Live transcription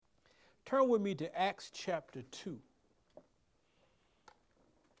Turn with me to Acts chapter 2.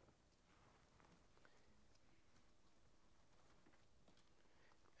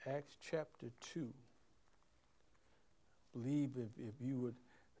 Acts chapter 2. I believe if you would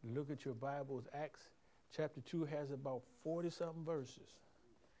look at your Bibles, Acts chapter 2 has about 40-something verses.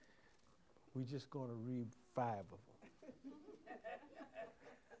 We're just going to read 5 of them.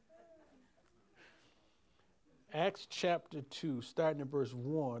 Acts chapter 2, starting at verse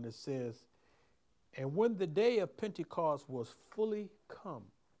 1, it says, "And when the day of Pentecost was fully come,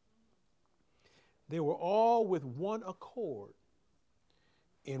 they were all with one accord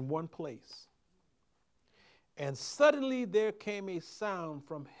in one place. And suddenly there came a sound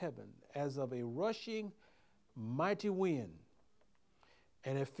from heaven as of a rushing mighty wind,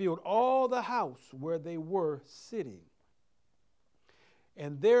 and it filled all the house where they were sitting.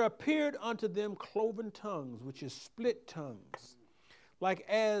 And there appeared unto them cloven tongues, which is split tongues, like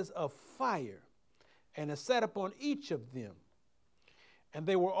as of fire, and it sat upon each of them. And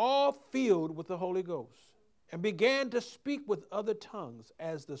they were all filled with the Holy Ghost, and began to speak with other tongues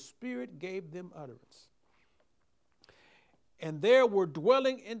as the Spirit gave them utterance. And there were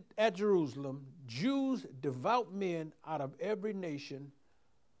dwelling at Jerusalem Jews, devout men out of every nation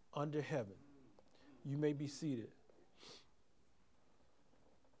under heaven." You may be seated.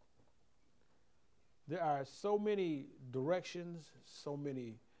 There are so many directions, so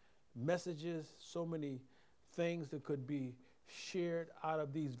many messages, so many things that could be shared out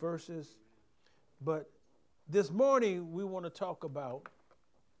of these verses. But this morning, we want to talk about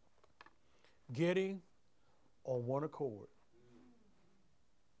getting on one accord.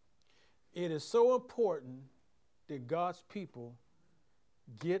 It is so important that God's people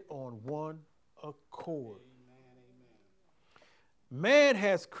get on one accord. Amen. Man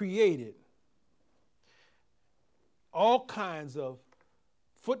has created all kinds of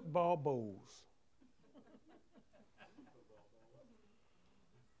football bowls.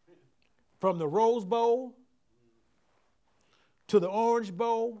 From the Rose Bowl to the Orange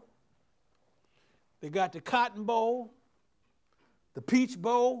Bowl. They got the Cotton Bowl, the Peach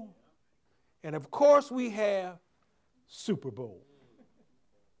Bowl, and of course we have Super Bowl.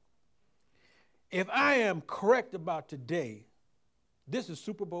 If I am correct about today, this is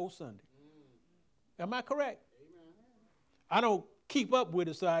Super Bowl Sunday. Am I correct? Amen. I don't keep up with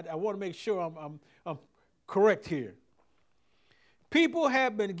it, so I want to make sure I'm correct here. People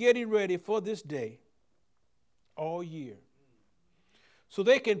have been getting ready for this day all year, so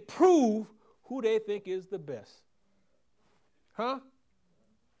they can prove who they think is the best. Huh?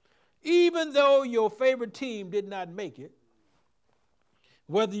 Even though your favorite team did not make it,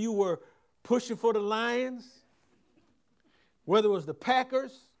 whether you were pushing for the Lions, whether it was the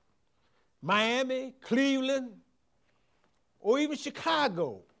Packers, Miami, Cleveland, or even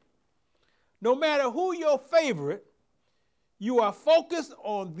Chicago, no matter who your favorite, you are focused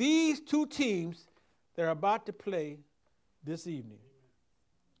on these two teams that are about to play this evening.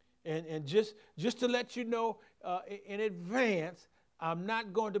 And just to let you know in advance, I'm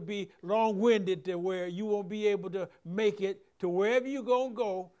not going to be long-winded to where you won't be able to make it to wherever you're going to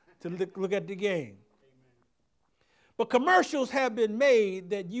go to look at the game. Amen. But commercials have been made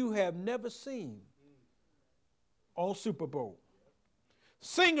that you have never seen on Super Bowl.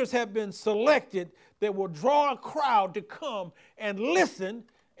 Singers have been selected that will draw a crowd to come and listen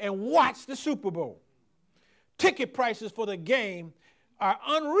and watch the Super Bowl. Ticket prices for the game are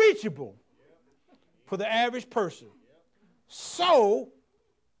unreachable for the average person. So,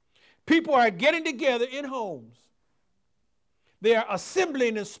 people are getting together in homes. They are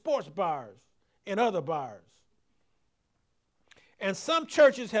assembling in sports bars and other bars. And some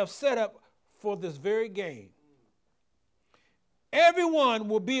churches have set up for this very game. Everyone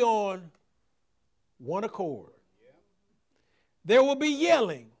will be on one accord. There will be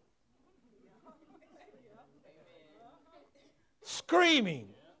yelling,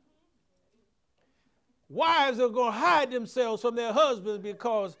 screaming. Wives are going to hide themselves from their husbands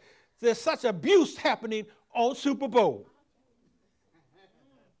because there's such abuse happening on Super Bowl.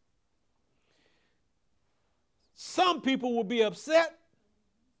 Some people will be upset.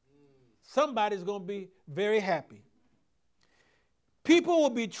 Somebody's going to be very happy. People will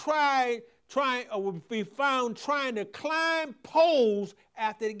be will be found trying to climb poles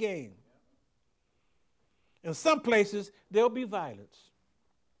after the game. In some places, there'll be violence.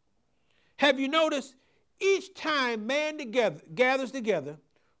 Have you noticed each time man gathers together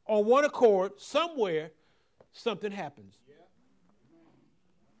on one accord somewhere, something happens?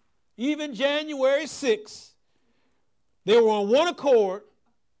 Even January 6th, they were on one accord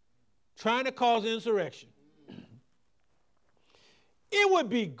trying to cause insurrection. It would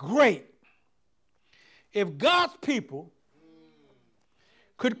be great if God's people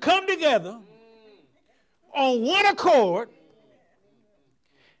could come together on one accord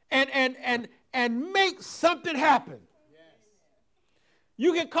and make something happen.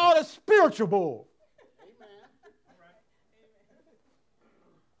 You can call it spiritual bowl.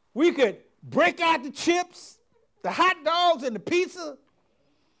 We could break out the chips, the hot dogs, and the pizza,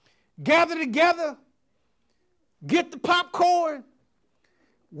 gather together, get the popcorn,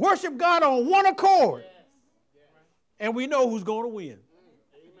 worship God on one accord, and we know who's going to win.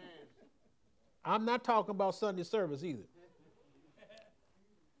 I'm not talking about Sunday service either.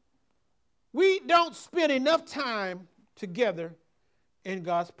 We don't spend enough time together in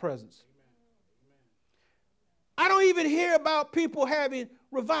God's presence. I don't even hear about people having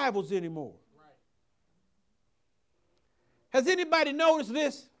revivals anymore. Has anybody noticed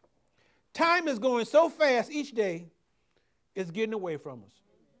this? Time is going so fast each day, it's getting away from us.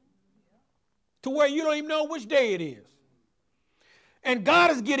 To where you don't even know which day it is. And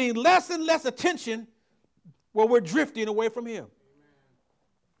God is getting less and less attention where we're drifting away from him.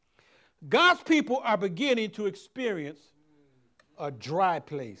 God's people are beginning to experience a dry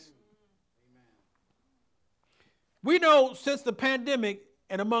place. We know since the pandemic,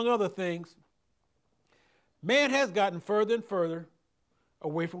 and among other things, man has gotten further and further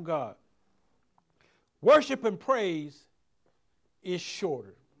away from God. Worship and praise is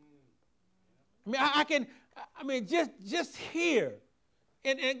shorter. Just here,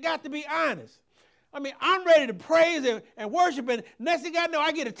 and got to be honest. I'm ready to praise and worship, and next thing I know,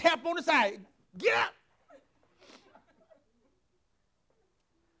 I get a tap on the side. Get up!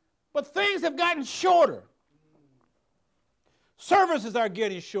 But things have gotten shorter. Services are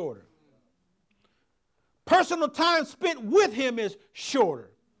getting shorter. Personal time spent with him is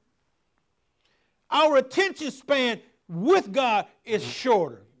shorter. Our attention span with God is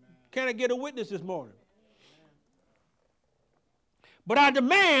shorter. Can I get a witness this morning? But our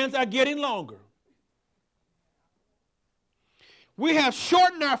demands are getting longer. We have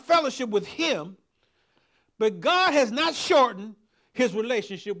shortened our fellowship with him, but God has not shortened his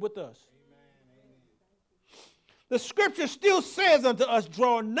relationship with us. The scripture still says unto us,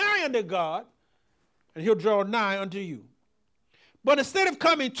 draw nigh unto God, and he'll draw nigh unto you. But instead of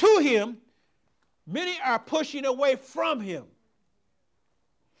coming to him, many are pushing away from him.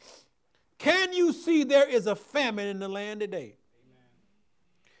 Can you see there is a famine in the land today?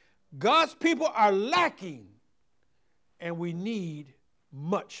 God's people are lacking, and we need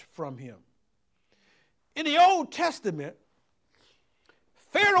much from him. In the Old Testament,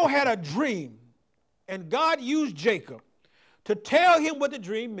 Pharaoh had a dream, and God used Jacob to tell him what the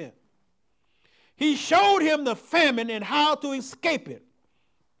dream meant. He showed him the famine and how to escape it.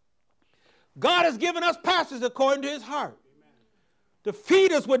 God has given us pastors according to his heart to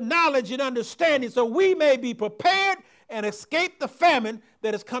feed us with knowledge and understanding so we may be prepared and escape the famine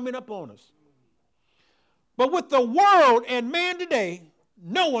that is coming upon us. But with the world and man today,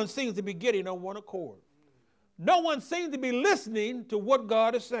 no one seems to be getting on one accord. No one seems to be listening to what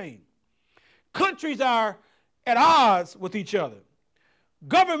God is saying. Countries are at odds with each other.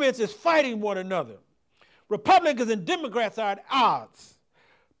 Governments is fighting one another. Republicans and Democrats are at odds.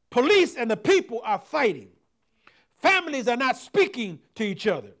 Police and the people are fighting. Families are not speaking to each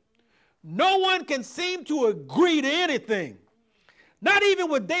other. No one can seem to agree to anything, not even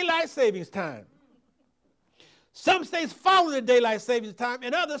with daylight savings time. Some states follow the daylight savings time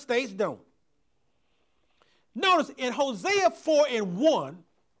and other states don't. Notice in Hosea 4:1,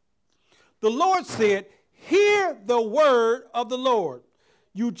 the Lord said, hear the word of the Lord,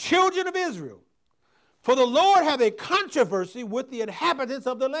 you children of Israel. For the Lord hath a controversy with the inhabitants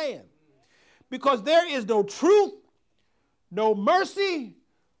of the land, because there is no truth, no mercy,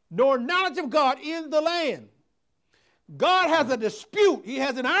 nor knowledge of God in the land. God has a dispute. He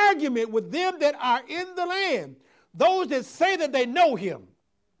has an argument with them that are in the land, those that say that they know him.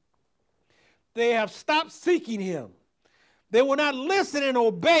 They have stopped seeking him. They will not listen and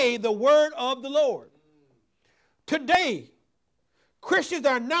obey the word of the Lord. Today, Christians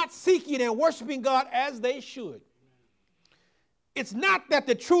are not seeking and worshiping God as they should. It's not that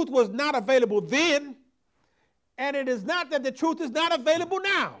the truth was not available then, and it is not that the truth is not available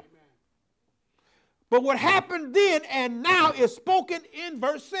now. But what happened then and now is spoken in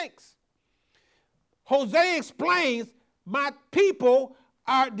verse 6. Hosea explains, my people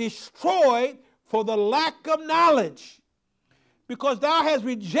are destroyed for the lack of knowledge. Because thou hast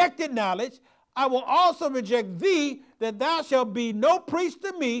rejected knowledge, I will also reject thee, that thou shalt be no priest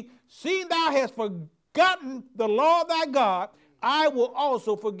to me. Seeing thou hast forgotten the law of thy God, I will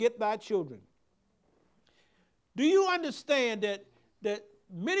also forget thy children. Do you understand that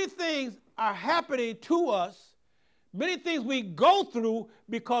many things are happening to us, many things we go through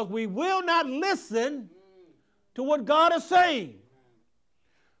because we will not listen to what God is saying.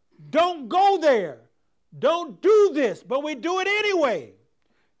 Don't go there. Don't do this, but we do it anyway.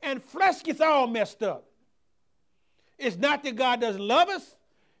 And flesh gets all messed up. It's not that God doesn't love us.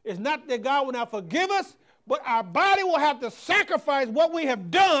 It's not that God will not forgive us, but our body will have to sacrifice what we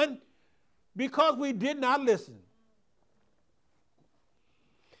have done because we did not listen.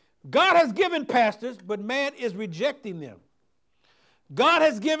 God has given pastors, but man is rejecting them. God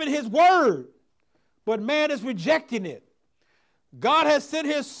has given his word, but man is rejecting it. God has sent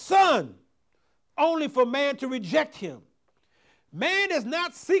his son only for man to reject him. Man is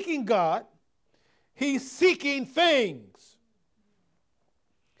not seeking God. He's seeking things.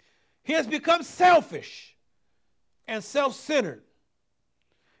 He has become selfish and self-centered.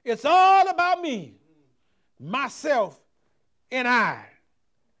 It's all about me, myself, and I.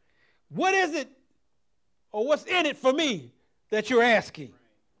 What is it or what's in it for me that you're asking?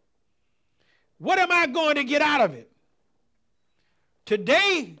 What am I going to get out of it?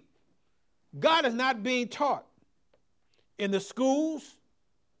 Today, God is not being taught in the schools,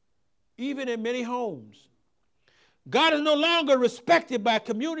 even in many homes. God is no longer respected by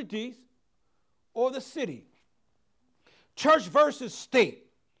communities or the city. Church versus state.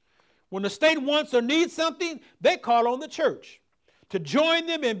 When the state wants or needs something, they call on the church to join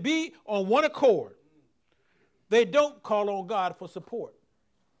them and be on one accord. They don't call on God for support.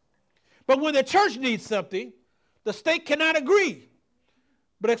 But when the church needs something, the state cannot agree,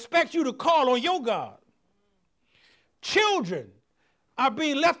 but expect you to call on your God. Children are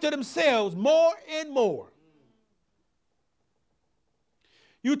being left to themselves more and more.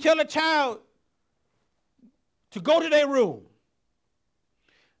 You tell a child to go to their room.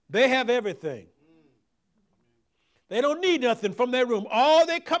 They have everything. They don't need nothing from their room. All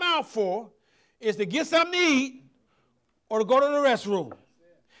they come out for is to get something to eat or to go to the restroom.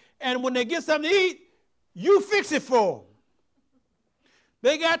 And when they get something to eat, you fix it for them.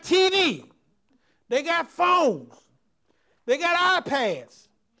 They got TV. They got phones. They got iPads.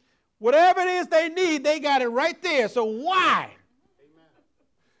 Whatever it is they need, they got it right there. So why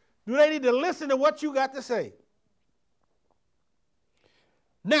do they need to listen to what you got to say?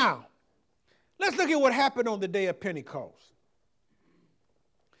 Now, let's look at what happened on the day of Pentecost.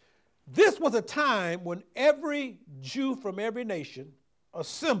 This was a time when every Jew from every nation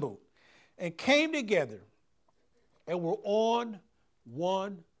assembled and came together and were on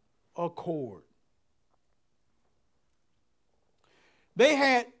one accord. They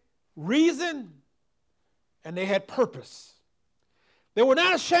had reason and they had purpose. They were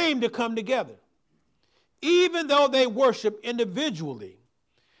not ashamed to come together. Even though they worshiped individually,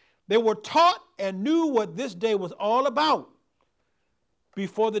 they were taught and knew what this day was all about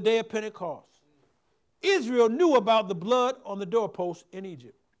before the day of Pentecost. Israel knew about the blood on the doorpost in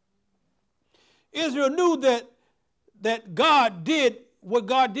Egypt. Israel knew that God did what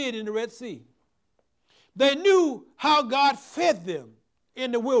God did in the Red Sea. They knew how God fed them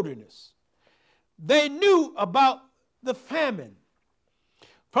in the wilderness. They knew about the famine.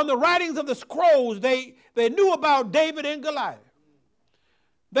 From the writings of the scrolls, they knew about David and Goliath.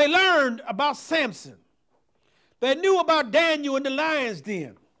 They learned about Samson. They knew about Daniel in the lion's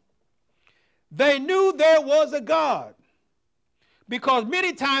den. They knew there was a God because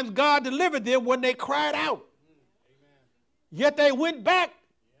many times God delivered them when they cried out. Yet they went back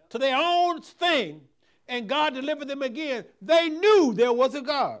to their own thing and God delivered them again. They knew there was a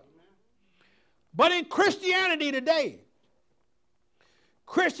God. But in Christianity today,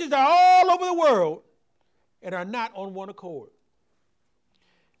 Christians are all over the world and are not on one accord.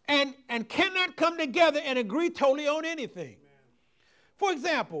 And cannot come together and agree totally on anything. For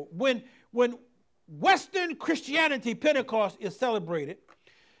example, when Western Christianity Pentecost is celebrated,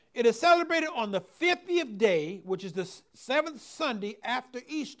 it is celebrated on the 50th day, which is the 7th Sunday after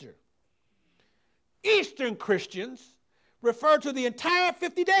Easter. Eastern Christians refer to the entire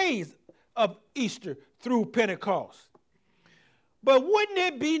 50 days of Easter through Pentecost. But wouldn't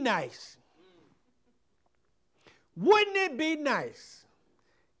it be nice? Wouldn't it be nice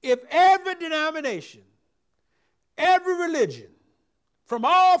if every denomination, every religion from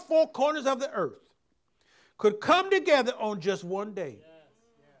all four corners of the earth could come together on just one day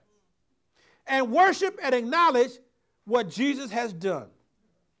and worship and acknowledge what Jesus has done?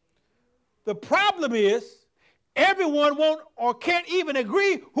 The problem is everyone won't or can't even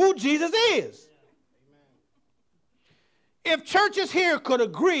agree who Jesus is. If churches here could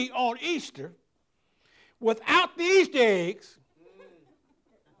agree on Easter without the Easter eggs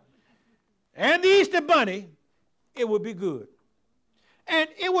and the Easter bunny, it would be good. And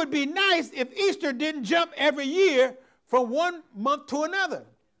it would be nice if Easter didn't jump every year from one month to another.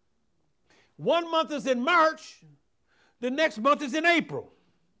 1 month is in March, the next month is in April.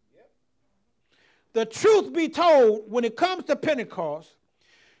 The truth be told, when it comes to Pentecost,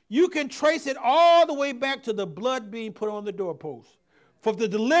 you can trace it all the way back to the blood being put on the doorpost for the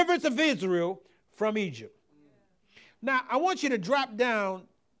deliverance of Israel from Egypt. Now, I want you to drop down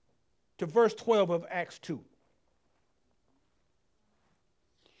to verse 12 of Acts 2.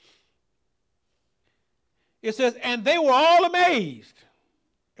 It says, and they were all amazed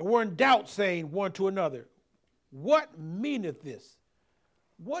and were in doubt, saying one to another, what meaneth this?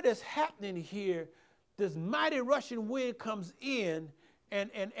 What is happening here? This mighty rushing wind comes in, and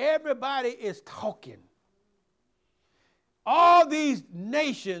everybody is talking. All these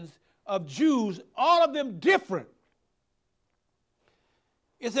nations of Jews, all of them different.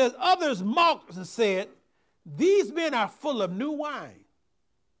 It says, others mocked and said, these men are full of new wine.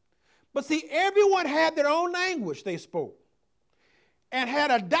 But see, everyone had their own language they spoke and had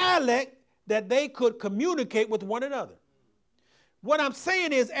a dialect that they could communicate with one another. What I'm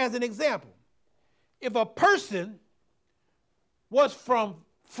saying is, as an example, if a person was from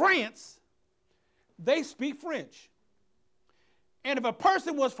France, they speak French. And if a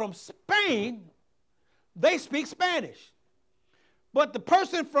person was from Spain, they speak Spanish. But the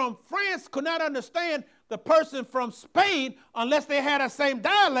person from France could not understand the person from Spain unless they had the same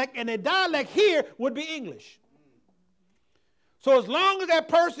dialect, and the dialect here would be English. So as long as that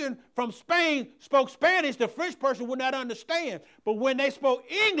person from Spain spoke Spanish, the French person would not understand. But when they spoke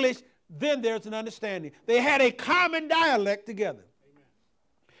English, then there's an understanding. They had a common dialect together. Amen.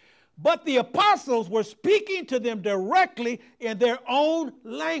 But the apostles were speaking to them directly in their own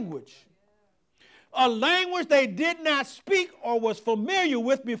language. A language they did not speak or was familiar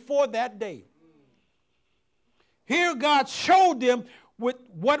with before that day. Here God showed them what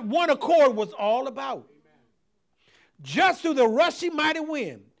one accord was all about. Amen. Just through the rushing mighty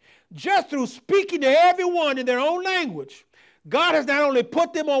wind, just through speaking to everyone in their own language, God has not only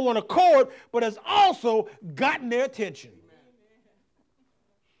put them on one accord, but has also gotten their attention. Amen.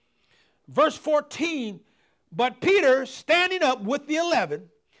 Verse 14, but Peter, standing up with the 11,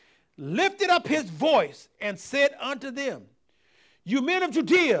 lifted up his voice and said unto them, you men of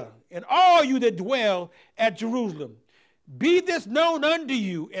Judea, and all you that dwell at Jerusalem, be this known unto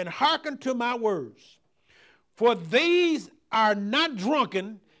you, and hearken to my words. For these are not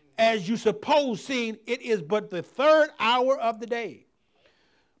drunken, as you suppose, seeing it is but the 3rd hour of the day.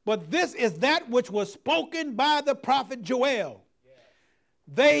 But this is that which was spoken by the prophet Joel.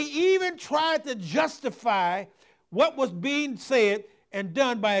 They even tried to justify what was being said and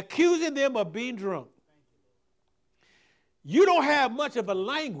done by accusing them of being drunk. You don't have much of a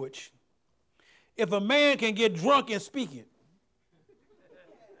language if a man can get drunk and speak it.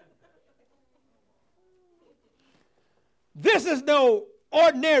 This is no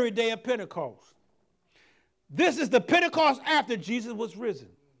ordinary day of Pentecost. This is the Pentecost after Jesus was risen.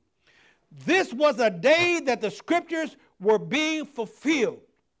 This was a day that the scriptures were being fulfilled.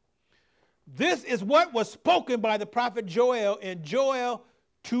 This is what was spoken by the prophet Joel in Joel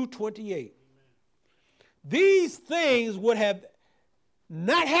 2:28. These things would have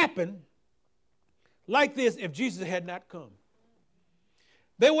not happened like this if Jesus had not come.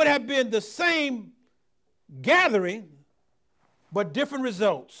 They would have been the same gathering, but different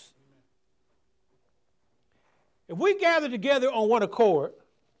results. If we gather together on one accord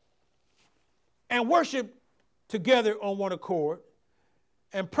and worship together on one accord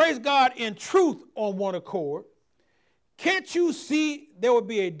and praise God in truth on one accord, can't you see there would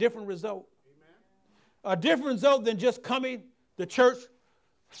be a different result? Amen. A different result than just coming to church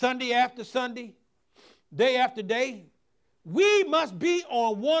Sunday after Sunday, day after day. We must be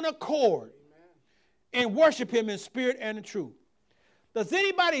on one accord. Amen. And worship him in spirit and in truth. Does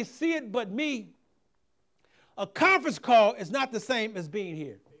anybody see it but me? A conference call is not the same as being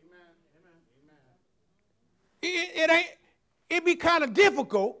here. Amen. It'd be kind of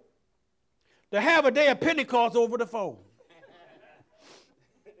difficult to have a day of Pentecost over the phone.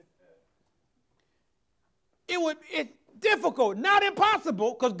 It's difficult, not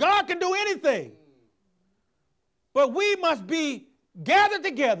impossible, because God can do anything. But we must be gathered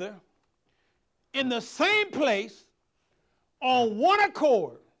together in the same place on one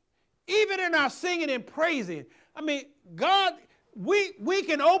accord, even in our singing and praising. I mean, God, we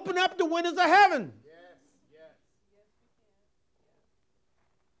can open up the windows of heaven.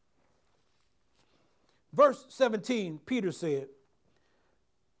 Verse 17, Peter said,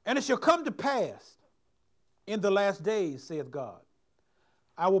 and it shall come to pass in the last days, saith God,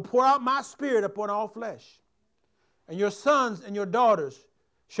 I will pour out my spirit upon all flesh, and your sons and your daughters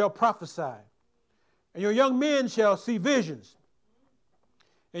shall prophesy, and your young men shall see visions,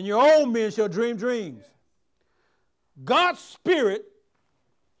 and your old men shall dream dreams. God's Spirit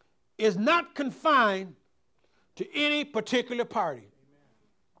is not confined to any particular party.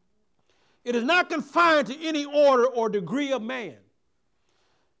 It is not confined to any order or degree of man.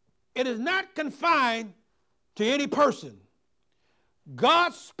 It is not confined to any person.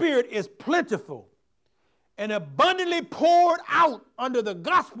 God's Spirit is plentiful and abundantly poured out under the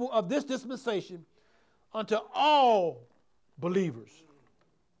gospel of this dispensation unto all believers.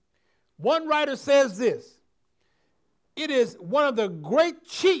 One writer says this: it is one of the great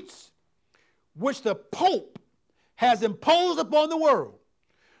cheats which the Pope has imposed upon the world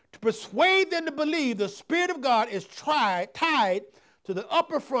to persuade them to believe the Spirit of God is tied to the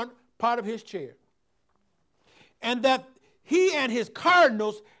upper front part of his chair, and that he and his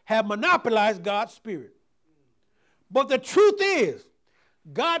cardinals have monopolized God's Spirit. But the truth is,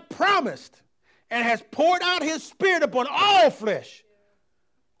 God promised and has poured out his Spirit upon all flesh.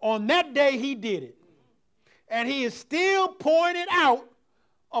 On that day he did it. And he is still pouring it out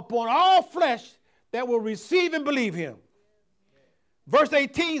upon all flesh that will receive and believe him. Verse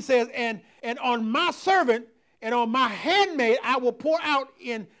 18 says, and on my servant and on my handmaid I will pour out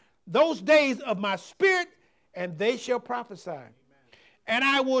in those days of my Spirit, and they shall prophesy. Amen. And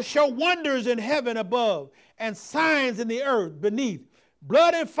I will show wonders in heaven above and signs in the earth beneath,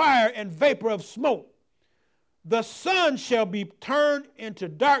 blood and fire and vapor of smoke. The sun shall be turned into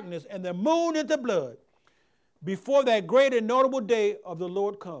darkness and the moon into blood before that great and notable day of the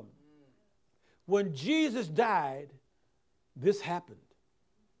Lord come. When Jesus died, this happened.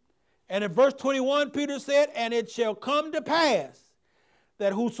 And in verse 21, Peter said, and it shall come to pass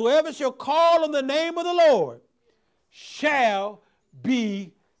that whosoever shall call on the name of the Lord shall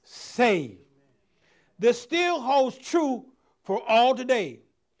be saved. This still holds true for all today.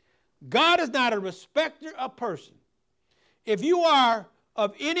 God is not a respecter of person. If you are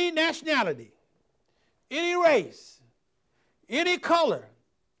of any nationality, any race, any color,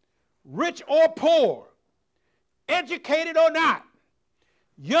 rich or poor, educated or not,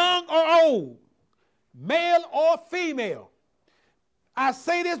 young or old, male or female, I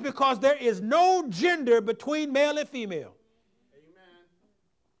say this because there is no gender between male and female. Amen.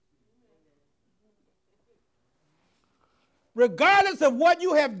 Regardless of what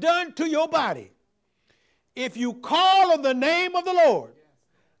you have done to your body, if you call on the name of the Lord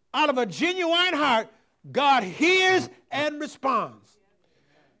out of a genuine heart, God hears and responds.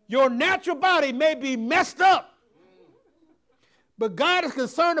 Your natural body may be messed up, but God is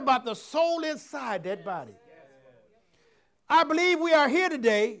concerned about the soul inside that body. I believe we are here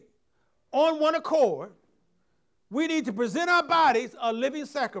today on one accord. We need to present our bodies a living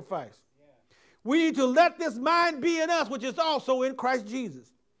sacrifice. We need to let this mind be in us, which is also in Christ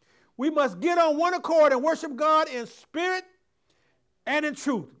Jesus. We must get on one accord and worship God in spirit and in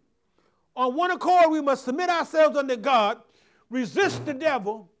truth. On one accord, we must submit ourselves unto God, resist the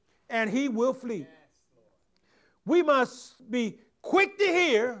devil, and he will flee. We must be quick to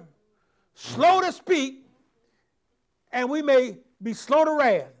hear, slow to speak, and we may be slow to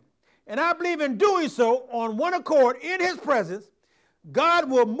wrath. And I believe in doing so, on one accord, in his presence, God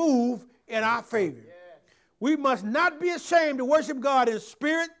will move in our favor. Yes. We must not be ashamed to worship God in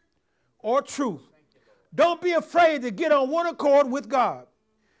spirit or truth. Don't be afraid to get on one accord with God.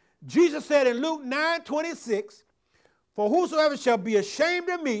 Jesus said in Luke 9:26, for whosoever shall be ashamed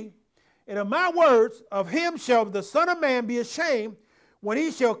of me and of my words, of him shall the Son of Man be ashamed when he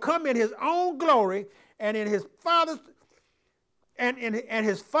shall come in his own glory and in his Father's and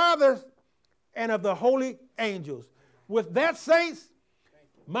his Father's and of the holy angels. With that, saints,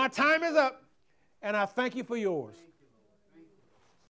 my time is up, and I thank you for yours.